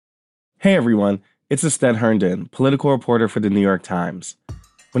Hey everyone, it's Ested Herndon, political reporter for the New York Times.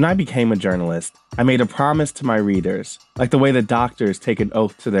 When I became a journalist, I made a promise to my readers, like the way that doctors take an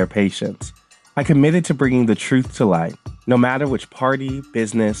oath to their patients. I committed to bringing the truth to light, no matter which party,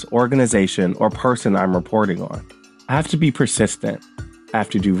 business, organization, or person I'm reporting on. I have to be persistent. I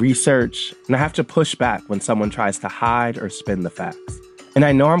have to do research, and I have to push back when someone tries to hide or spin the facts. And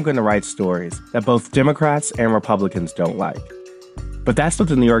I know I'm going to write stories that both Democrats and Republicans don't like. But that's what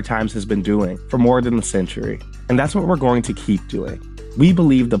the New York Times has been doing for more than a century, and that's what we're going to keep doing. We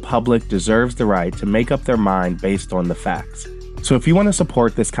believe the public deserves the right to make up their mind based on the facts. So if you want to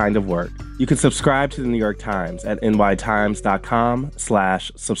support this kind of work, you can subscribe to the New York Times at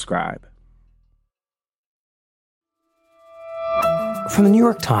nytimes.com/subscribe. From the New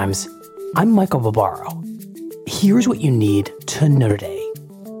York Times, I'm Michael Barbaro. Here's what you need to know today.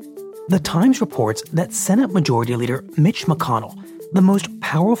 The Times reports that Senate Majority Leader Mitch McConnell, the most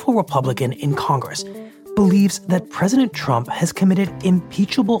powerful Republican in Congress, believes that President Trump has committed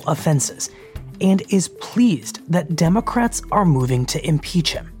impeachable offenses and is pleased that Democrats are moving to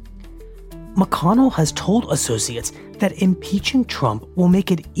impeach him. McConnell has told associates that impeaching Trump will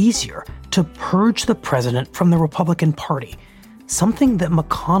make it easier to purge the president from the Republican Party, something that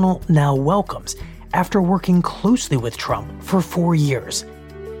McConnell now welcomes after working closely with Trump for 4 years.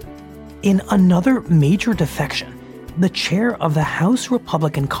 In another major defection, the chair of the House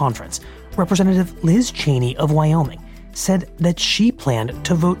Republican Conference, Representative Liz Cheney of Wyoming, said that she planned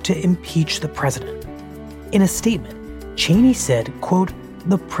to vote to impeach the president. In a statement, Cheney said, quote,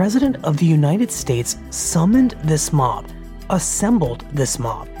 "The President of the United States summoned this mob, assembled this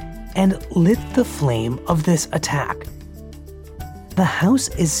mob, and lit the flame of this attack." The House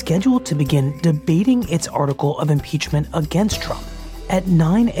is scheduled to begin debating its article of impeachment against Trump at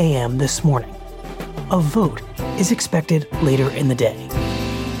 9 a.m. this morning. A vote is expected later in the day.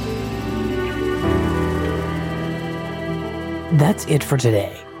 That's it for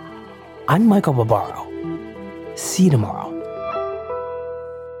today. I'm Michael Barbaro. See you tomorrow.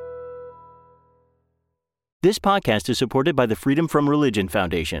 This podcast is supported by the Freedom From Religion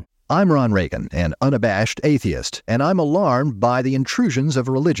Foundation. I'm Ron Reagan, an unabashed atheist, and I'm alarmed by the intrusions of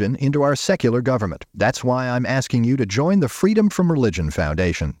religion into our secular government. That's why I'm asking you to join the Freedom From Religion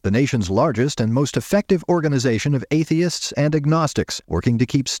Foundation, the nation's largest and most effective organization of atheists and agnostics, working to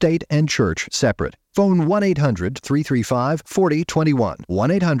keep state and church separate. Phone 1-800-335-4021,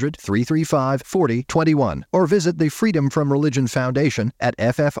 1-800-335-4021, or visit the Freedom From Religion Foundation at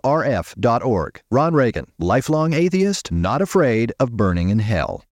ffrf.org. Ron Reagan, lifelong atheist, not afraid of burning in hell.